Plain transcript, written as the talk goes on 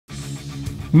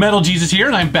Metal Jesus here,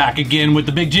 and I'm back again with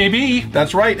the Big JB.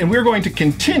 That's right, and we're going to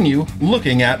continue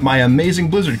looking at my amazing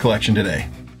Blizzard collection today.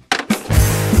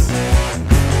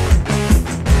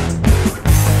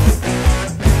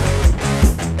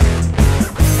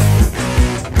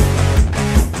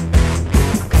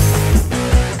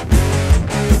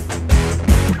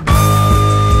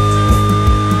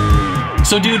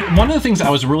 So dude, one of the things I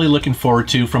was really looking forward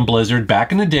to from Blizzard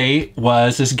back in the day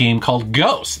was this game called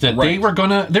Ghost. That they were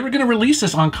gonna release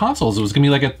this on consoles. It was gonna be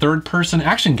like a third-person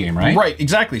action game, right? Right,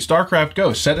 exactly. Starcraft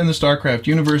Ghost, set in the Starcraft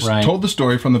universe, told the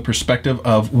story from the perspective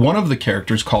of one of the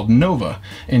characters called Nova,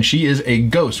 and she is a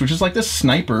ghost, which is like this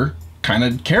sniper kind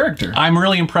of character. I'm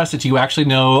really impressed that you actually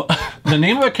know the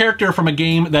name of a character from a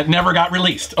game that never got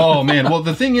released. Oh man, well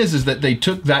the thing is that they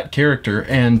took that character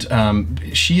and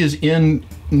she is in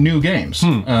new games.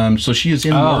 So she is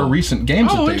in more recent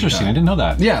games that they've interesting. done. I didn't know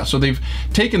that. Yeah, so they've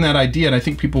taken that idea, and I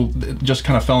think people just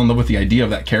kind of fell in love with the idea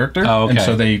of that character, and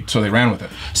so they ran with it.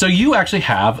 So you actually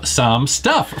have some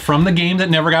stuff from the game that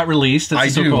never got released.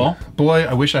 That's so cool. Boy,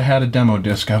 I wish I had a demo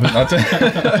disc of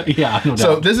it. Yeah, no doubt.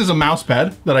 So this is a mouse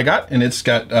pad that I got, and it's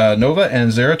got Nova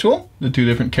and Zeratul, the two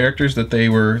different characters that they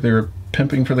were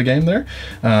pimping for the game there.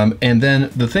 And then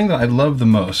the thing that I love the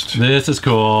most. This is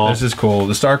cool. This is cool.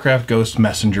 The StarCraft Ghost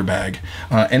messenger bag.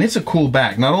 And it's a cool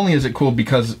bag. Not only is it cool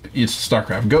because it's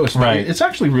StarCraft Ghost, but it's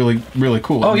actually really, really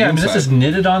cool. Oh yeah, I mean, this is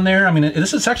knitted on there. I mean,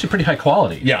 this is actually pretty high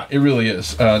quality. Yeah, it really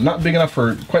is. Not big enough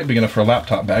for, quite big enough for a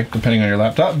laptop bag, depending on your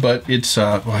laptop, but it's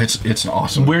well, it's an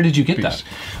awesome Where did you get piece.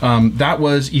 that? That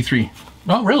was E3.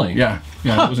 Oh, really? Yeah.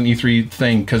 Yeah, it was an E3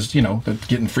 thing because, you know,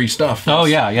 getting free stuff. Oh,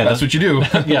 yeah. That's what you do.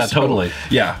 Yeah, so, totally.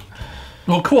 Yeah.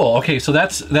 Well, cool. Okay, so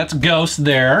that's Ghost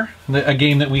there, a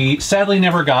game that we sadly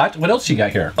never got. What else you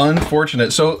got here?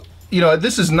 Unfortunate. So, you know,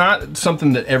 this is not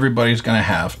something that everybody's going to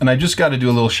have. And I just got to do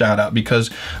a little shout out because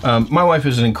my wife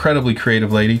is an incredibly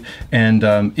creative lady. And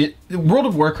World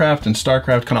of Warcraft and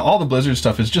Starcraft, kind of all the Blizzard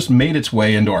stuff has just made its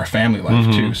way into our family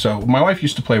life too. So my wife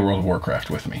used to play World of Warcraft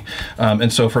with me.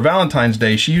 And so for Valentine's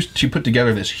Day, she put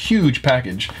together this huge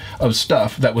package of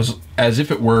stuff that was as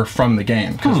if it were from the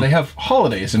game. Because they have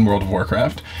holidays in World of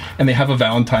Warcraft. And they have a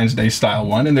Valentine's Day style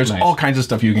one. And there's all kinds of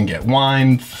stuff you can get.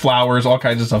 Wine, flowers, all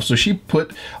kinds of stuff. So she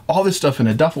put all this stuff in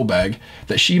a duffel bag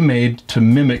that she made to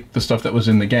mimic the stuff that was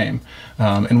in the game.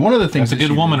 And one of the things that's a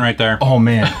good woman right there. Oh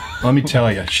man, let me tell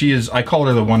you, she is. I call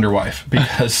her the Wonder Wife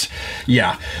because,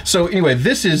 yeah. So anyway,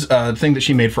 this is a thing that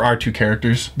she made for our two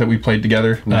characters that we played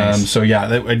together. Nice. So yeah,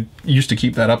 I used to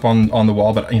keep that up on the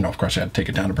wall, but you know, of course, I had to take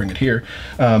it down to bring it here.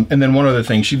 And then one other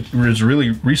thing, she has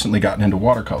really recently gotten into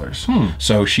watercolors.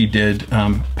 So she did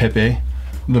Pepe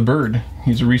the bird.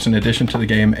 He's a recent addition to the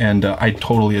game, and I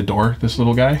totally adore this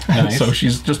little guy. Nice. So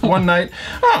she's just one night,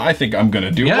 I think I'm gonna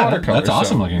do watercolor. That's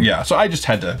awesome looking. Yeah, so I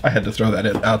had to throw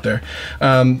that out there.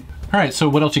 All right, so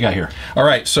what else you got here? All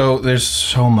right, so there's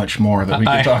so much more that we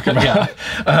could talk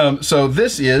about. So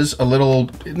this is a little,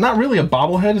 not really a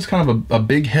bobblehead, it's kind of a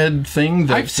big head thing.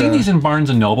 That, I've seen these in Barnes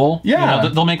 & Noble. Yeah. You know,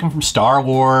 they'll make them from Star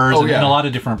Wars and a lot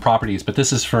of different properties, but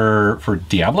this is for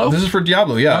Diablo? This is for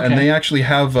Diablo, yeah. Okay. And they actually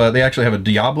have a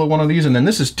Diablo one of these, and then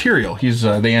this is Tyrael. He's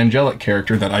the angelic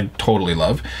character that I totally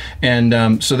love.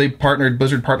 And so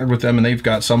Blizzard partnered with them, and they've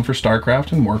got some for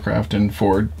Starcraft and Warcraft and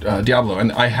for Diablo.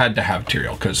 And I had to have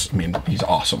Tyrael because, I mean, he's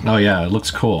awesome. Oh yeah, it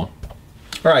looks cool.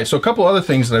 All right, so a couple other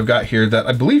things that I've got here that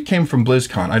I believe came from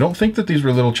BlizzCon. I don't think that these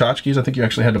were little tchotchkes. I think you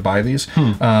actually had to buy these.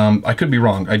 I could be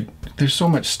wrong. There's so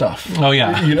much stuff. Oh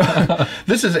yeah. You know,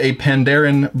 this is a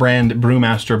Pandaren brand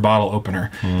Brewmaster bottle opener.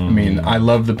 I mean, I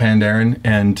love the Pandaren,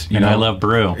 and you know, I love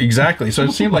brew. Exactly. So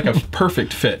it seemed like a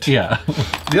perfect fit. Yeah.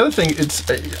 The other thing,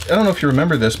 I don't know if you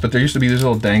remember this, but there used to be these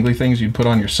little dangly things you'd put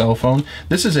on your cell phone.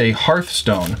 This is a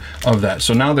Hearthstone of that.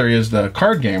 So now there is the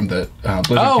card game that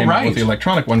Blizzard came out with, the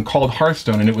electronic one called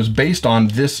Hearthstone, and it was based on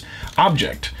this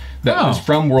object that was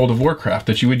from World of Warcraft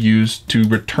that you would use to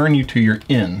return you to your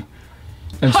inn.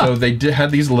 And so they had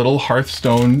these little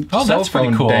Hearthstone cell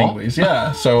phone danglies.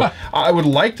 Yeah, so I would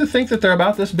like to think that they're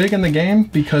about this big in the game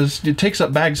because it takes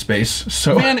up bag space.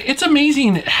 So man, it's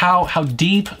amazing how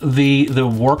deep the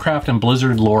Warcraft and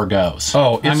Blizzard lore goes.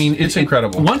 Oh, I mean, it's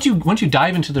incredible. Once you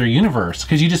dive into their universe,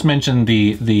 because you just mentioned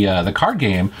the card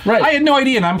game. Right. I had no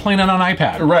idea, and I'm playing it on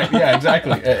iPad. Right. Yeah.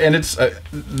 Exactly. And it's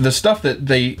the stuff that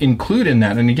they include in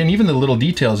that, and again, even the little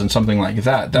details in something like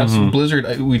that. That's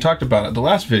Blizzard. We talked about it the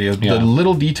last video. The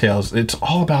little details. It's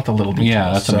all about the little details.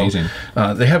 Yeah, that's amazing.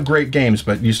 They have great games,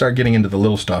 but you start getting into the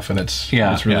little stuff, and it's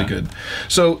really good.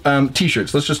 So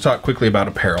t-shirts. Let's just talk quickly about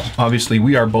apparel. Obviously,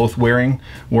 we are both wearing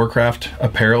Warcraft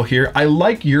apparel here. I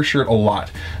like your shirt a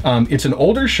lot. It's an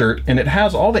older shirt, and it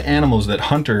has all the animals that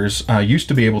hunters used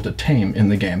to be able to tame in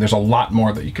the game. There's a lot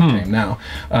more that you can tame now,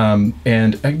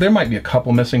 and there might be a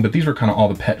couple missing, but these were kind of all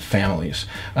the pet families.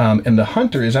 And the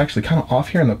hunter is actually kind of off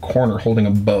here in the corner holding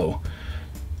a bow,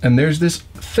 and there's this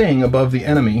thing above the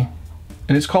enemy,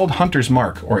 and it's called Hunter's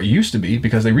Mark, or it used to be,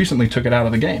 because they recently took it out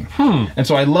of the game. And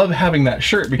so I love having that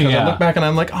shirt, because I look back and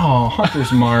I'm like, oh,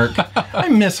 Hunter's Mark. I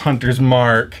miss Hunter's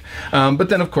Mark. But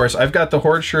then, of course, I've got the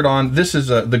Horde shirt on. This is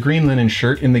the green linen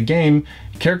shirt. In the game,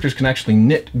 characters can actually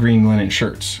knit green linen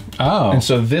shirts. Oh. And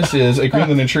so this is a green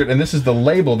linen shirt, and this is the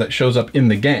label that shows up in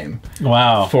the game.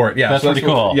 Wow. For it. Yeah, that's pretty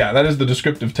cool. Yeah, that is the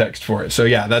descriptive text for it. So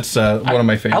yeah, that's one of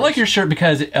my favorites. I like your shirt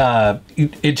because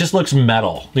it just looks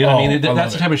metal. You know what I mean?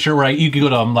 That's the type of shirt where you could go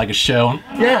to like a show.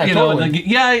 Yeah, you know, like,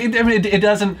 I mean, it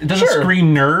doesn't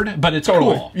scream nerd, but it's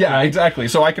cool. Yeah, right? Exactly.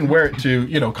 So I can wear it to,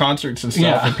 you know, concerts and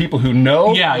stuff, and people who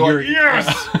know, you're like,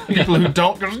 yes. People who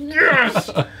don't go,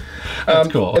 yes.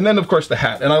 That's cool. And then, of course, the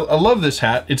hat. And I love this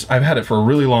hat. I've had it for a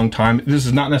really long time. This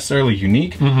is not necessarily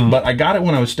unique, but I got it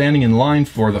when I was standing in line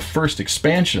for the first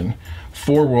expansion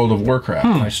for World of Warcraft.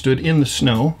 I stood in the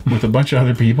snow with a bunch of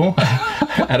other people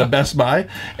at a Best Buy,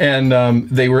 and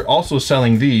they were also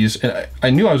selling these. And I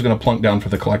knew I was going to plunk down for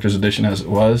the collector's edition as it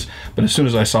was, but as soon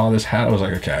as I saw this hat, I was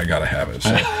like, okay, I gotta have it.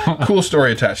 So cool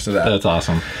story attached to that. That's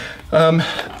awesome.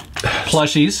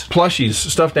 Plushies,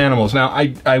 stuffed animals. Now,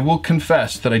 I will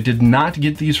confess that I did not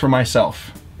get these for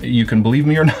myself. You can believe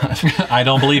me or not. I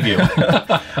don't believe you.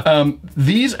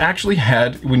 These actually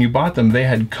had, when you bought them, they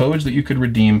had codes that you could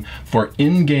redeem for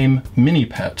in-game mini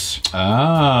pets.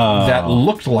 Oh. That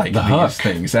looked like these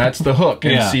things. That's the hook.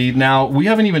 And see, now we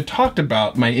haven't even talked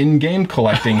about my in-game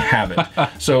collecting habit.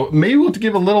 So maybe we'll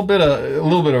give a little bit of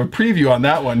a preview on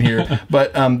that one here.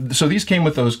 But so these came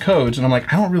with those codes, and I'm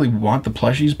like, I don't really want the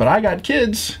plushies, but I got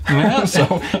kids. Yeah.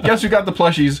 So guess who got the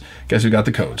plushies? Guess who got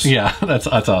the codes? Yeah, that's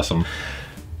awesome.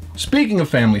 Speaking of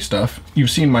family stuff, you've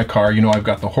seen my car. You know I've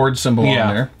got the Horde symbol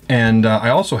on there. And I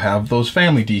also have those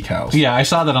family decals. Yeah, I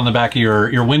saw that on the back of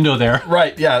your window there.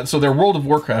 Right, yeah. So they're World of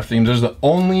Warcraft themed. Those are the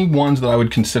only ones that I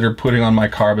would consider putting on my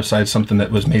car besides something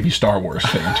that was maybe Star Wars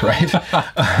themed, right?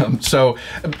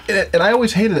 And I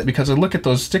always hated it because I look at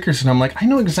those stickers and I'm like, I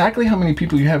know exactly how many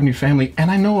people you have in your family,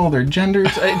 and I know all their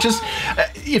genders.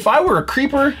 If I were a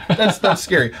creeper, that's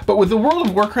scary. But with the World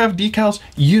of Warcraft decals,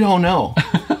 you don't know.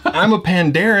 I'm a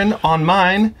Pandaren on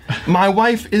mine. My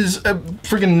wife is a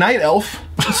friggin' night elf.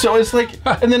 So it's like,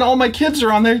 and then all my kids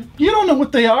are on there. You don't know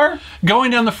what they are.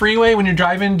 Going down the freeway when you're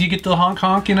driving, do you get the honk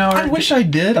honk, you know? I wish I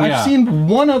did. Yeah. I've seen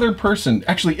one other person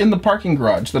actually in the parking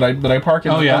garage that I park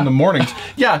in in the mornings.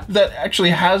 Yeah, that actually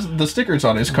has the stickers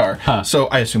on his car. Huh. So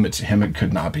I assume it's him. It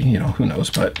could not be, you know, who knows,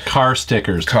 but car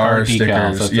stickers, car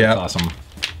stickers. That's awesome.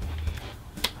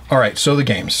 All right, so the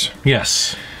games.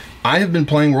 Yes. I have been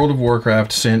playing World of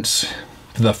Warcraft since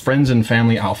the Friends and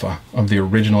Family Alpha of the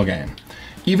original game.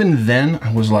 Even then,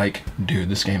 I was like, dude,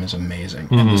 this game is amazing.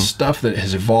 And the stuff that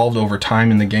has evolved over time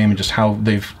in the game and just how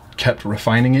they've kept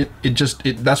refining it,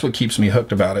 that's what keeps me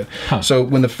hooked about it. Huh. So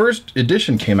when the first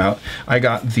edition came out, I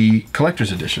got the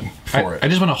collector's edition for it. I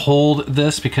just want to hold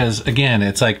this because, again,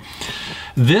 it's like,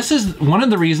 this is one of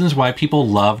the reasons why people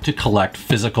love to collect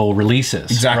physical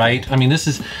releases. Exactly. Right? I mean, this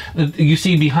is, you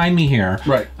see behind me here.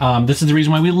 Right. This is the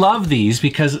reason why we love these,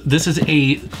 because this is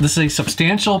a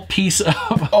substantial piece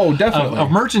of definitely of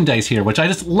merchandise here, which I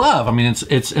just love. I mean,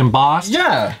 it's embossed.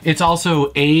 Yeah. It's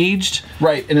also aged.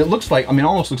 Right. And it looks like, I mean,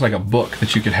 almost looks like a book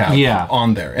that you could have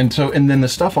on there. And then the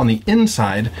stuff on the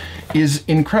inside is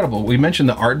incredible. We mentioned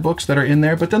the art books that are in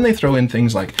there, but then they throw in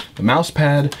things like the mouse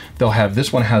pad. They'll have,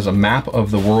 this one has a map of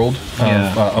the world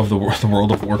of the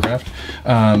World of Warcraft,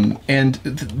 and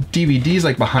DVDs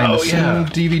like behind the scenes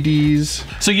DVDs.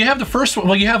 So you have the first one.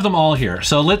 Well, you have them all here.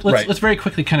 So let's very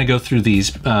quickly kind of go through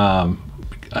these.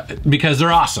 Because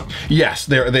they're awesome. Yes,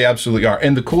 they absolutely are.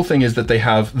 And the cool thing is that they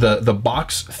have the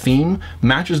box theme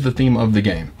matches the theme of the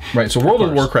game, right? So World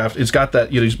of Warcraft, it's got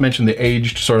that, you just mentioned the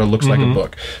aged sort of looks like a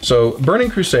book. So Burning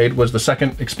Crusade was the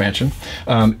second expansion.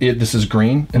 This is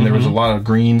green, and there was a lot of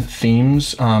green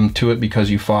themes to it because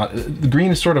you fought. The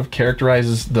green sort of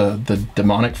characterizes the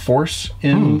demonic force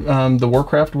in the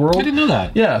Warcraft world. I didn't know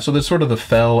that. Yeah, so there's sort of the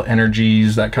fell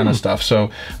energies, that kind of stuff.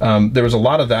 So there was a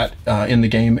lot of that in the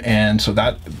game, and so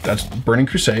that's Burning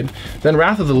Crusade. Then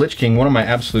Wrath of the Lich King, one of my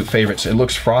absolute favorites. It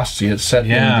looks frosty. It's set in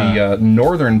the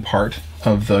northern part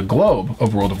of the globe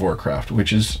of World of Warcraft,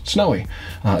 which is snowy.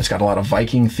 It's got a lot of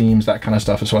Viking themes, that kind of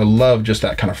stuff. And so I love just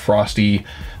that kind of frosty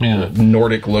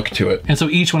Nordic look to it. And so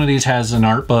each one of these has an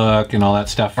art book and all that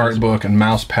stuff. Art book and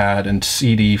mouse pad and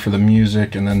CD for the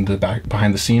music, and then the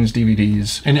behind the scenes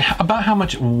DVDs. And about how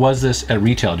much was this at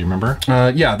retail? Do you remember?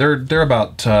 Yeah, they're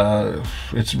about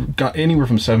it's got anywhere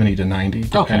from 70 to 90,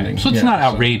 depending. Okay, so it's not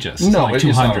outrageous. No, like it's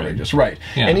not outrageous, right?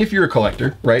 Yeah. And if you're a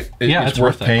collector, right, it's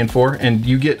worth paying for, and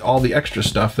you get all the extra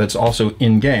stuff that's also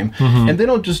in game. And they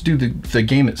don't just do the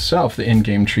game itself, the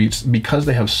in-game treats, because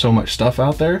they have so much stuff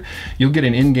out there. You'll get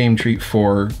an in-game treat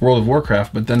for World of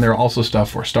Warcraft, but then there are also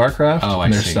stuff for Starcraft. Oh,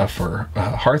 and there's stuff for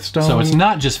Hearthstone. So it's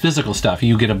not just physical stuff.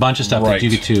 You get a bunch of stuff that you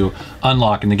get to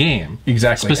unlock in the game.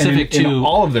 Exactly. Specific in to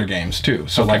all of their games too.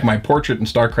 So like my portrait in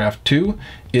StarCraft 2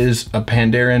 is a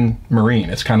Pandaren Marine.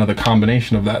 It's kind of the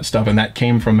combination of that stuff, and that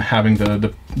came from having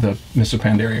the Mists of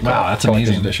Pandaria that's Collector's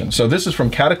amazing. Edition. So this is from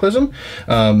Cataclysm.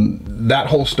 That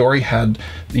whole story had,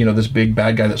 you know, this big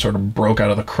bad guy that sort of broke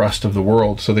out of the crust of the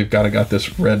world. So they've got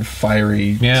this red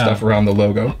fiery stuff around the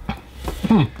logo.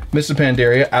 Mists of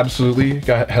Pandaria absolutely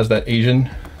has that Asian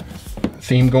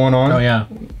theme going on. Oh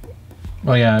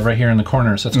yeah, right here in the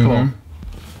corners. That's cool.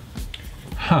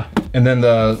 Huh. And then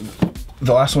the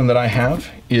last one that I have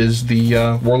is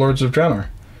the Warlords of Draenor,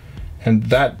 and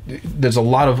there's a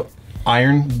lot of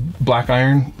iron, black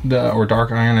iron, or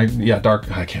dark iron.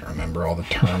 Dark. I can't remember all the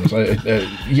terms.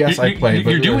 Yes, I played.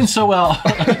 You're doing so well.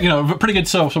 You know, pretty good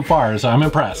so far. So I'm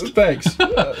impressed. Thanks.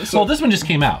 Well, this one just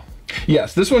came out.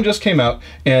 Yes, this one just came out,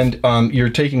 and you're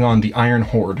taking on the Iron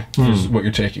Horde, is what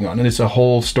you're taking on. And it's a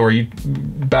whole story.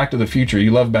 Back to the Future.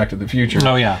 You love Back to the Future.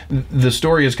 Oh, yeah. The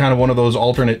story is kind of one of those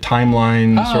alternate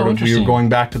timelines, sort of, you're going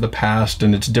back to the past,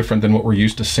 and it's different than what we're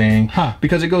used to seeing.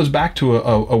 Because it goes back to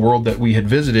a world that we had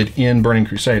visited in Burning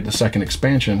Crusade, the second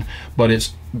expansion, but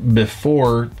it's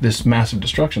before this massive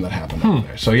destruction that happened over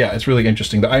there. So yeah, it's really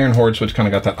interesting. The Iron Horde, so it's kind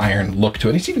of got that iron look to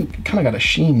it. It's even kind of got a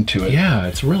sheen to it. Yeah,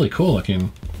 it's really cool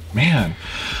looking. Man.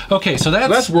 Okay, so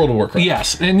that's World of Warcraft.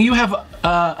 Yes, and you have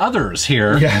others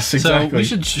here. Yes, exactly. So we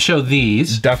should show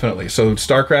these. Definitely. So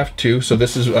StarCraft 2. So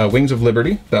this is Wings of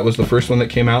Liberty. That was the first one that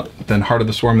came out. Then Heart of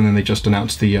the Swarm, and then they just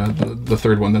announced the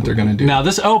third one that they're going to do. Now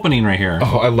this opening right here.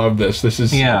 Oh, I love this. This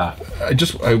is I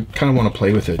kind of want to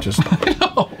play with it. Just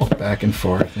back and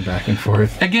forth and back and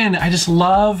forth. Again, I just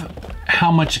love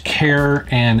how much care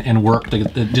and work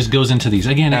that just goes into these.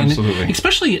 Again, absolutely. And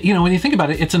especially, you know, when you think about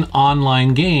it, it's an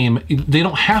online game. They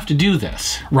don't have to do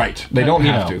this. Right. They don't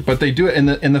have to, but they do it,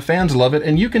 and the fans love it.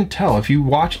 And you can tell if you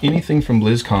watch anything from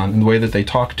BlizzCon and the way that they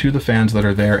talk to the fans that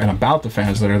are there and about the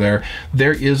fans that are there,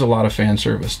 there is a lot of fan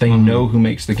service. They know who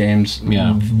makes the games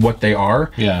what they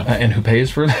are, and who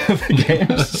pays for the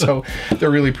games. So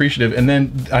they're really appreciative. And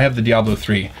then I have the Diablo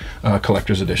 3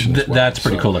 Collector's Edition as well. That's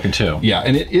pretty cool looking too. Yeah,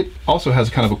 and it also has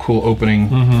kind of a cool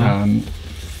opening. And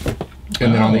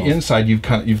then on the inside, you've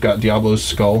got Diablo's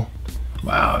skull.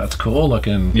 Wow, that's cool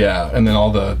looking. Yeah, and then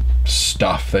all the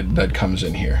stuff that comes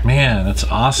in here. Man, that's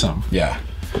awesome. Yeah.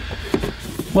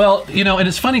 Well, you know, and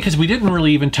it's funny because we didn't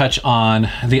really even touch on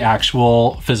the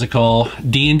actual physical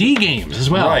D&D games as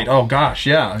well. Right. Oh gosh,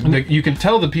 yeah. You can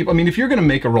tell the people. I mean, if you're going to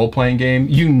make a role-playing game,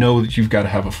 you know that you've got to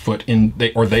have a foot in.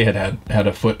 They had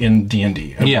a foot in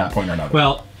D&D at one point or another.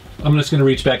 Well, I'm just going to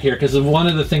reach back here because one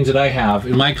of the things that I have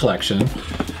in my collection,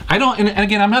 I don't, and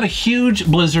again, I'm not a huge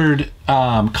Blizzard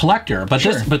collector, but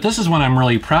this is one I'm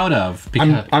really proud of.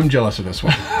 Because I'm jealous of this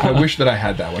one. I wish that I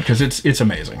had that one because it's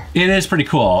amazing. It is pretty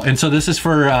cool. And so this is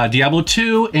for Diablo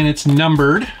 2, and it's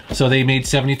numbered. So they made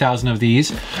 70,000 of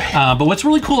these. But what's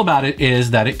really cool about it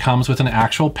is that it comes with an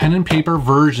actual pen and paper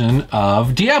version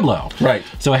of Diablo. Right.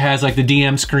 So it has like the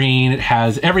DM screen. It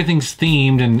has everything's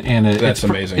themed, and it's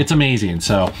amazing. It's amazing.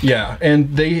 So yeah,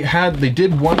 and they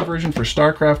did one version for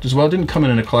StarCraft as well. It didn't come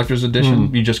in a collector's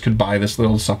edition. You just could buy this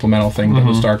little supplemental thing that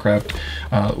was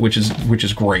StarCraft, which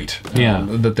is great. Yeah,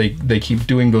 that they keep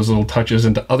doing those little touches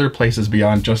into other places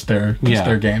beyond just their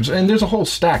games. And there's a whole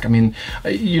stack. I mean,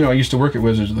 you know, I used to work at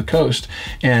Wizards of the Coast,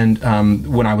 and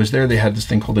when I was there, they had this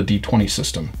thing called the D20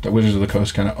 system that Wizards of the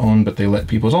Coast kind of owned, but they let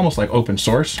people. It was almost like open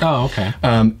source. Oh, okay.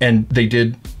 And they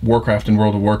did Warcraft and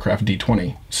World of Warcraft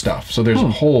D20 stuff. So there's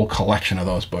a whole collection of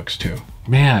those books too.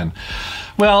 Man.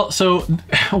 Well, so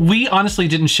we honestly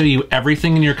didn't show you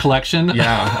everything in your collection.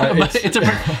 Yeah. But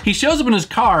he shows up in his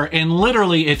car, and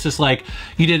literally it's just like,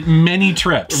 you did many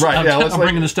trips. Right, yeah. I'm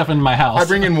bringing this stuff into my house. I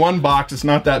bring in one box, it's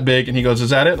not that big, and he goes, is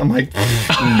that it? I'm like,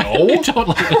 no.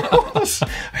 Totally.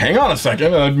 Hang on a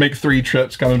second. I'd make 3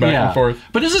 trips coming back and forth.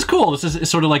 But this is cool. This is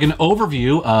sort of like an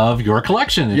overview of your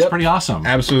collection. It's pretty awesome.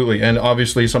 Absolutely. And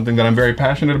obviously something that I'm very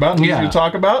passionate about and easy to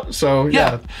talk about. So,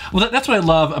 yeah. Well, that's what I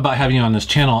love about having you on this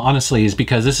channel, honestly, is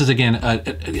because this is, again,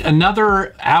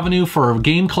 another avenue for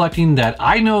game collecting that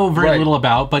I know very little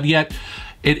about, but yet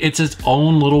it's its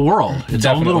own little world. Its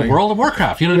own little world of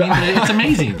Warcraft. You know what I mean? It's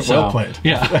amazing. So, well played.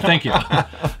 Yeah, thank you.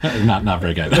 Not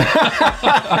very good.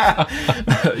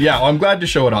 Yeah, well, I'm glad to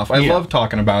show it off. I love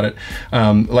talking about it.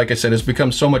 Like I said, it's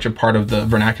become so much a part of the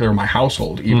vernacular of my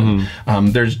household, even.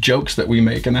 There's jokes that we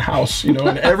make in the house, you know,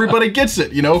 and everybody gets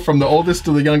it, you know, from the oldest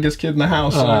to the youngest kid in the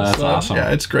house. So that's awesome.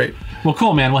 Yeah, it's great. Well,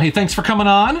 cool, man. Well, hey, thanks for coming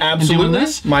on and doing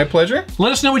this. My pleasure.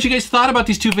 Let us know what you guys thought about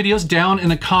these two videos down in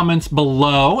the comments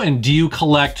below. And do you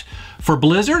collect for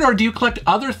Blizzard, or do you collect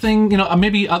other things, you know,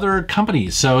 maybe other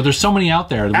companies? So there's so many out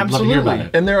there. We'd love to hear about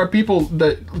it. And there are people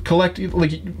that collect,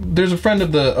 like, there's a friend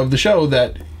of the show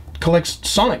that collects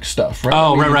Sonic stuff, right?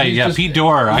 Oh, right. Yeah, Pete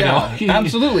Dorr. I know.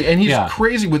 Absolutely. And he's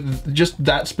crazy with just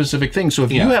that specific thing. So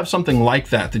if you have something like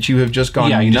that you have just gone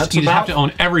nuts about, you just have to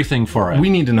own everything for it. We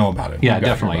need to know about it. Yeah,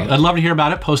 definitely. I'd love to hear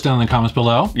about it. Post down in the comments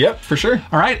below. Yep, for sure.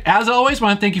 All right. As always, I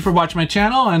want to thank you for watching my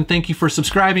channel, and thank you for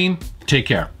subscribing. Take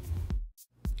care.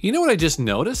 You know what I just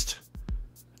noticed?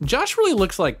 Josh really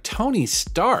looks like Tony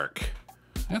Stark.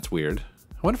 That's weird.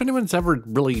 I wonder if anyone's ever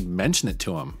really mentioned it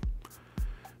to him.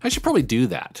 I should probably do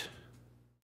that.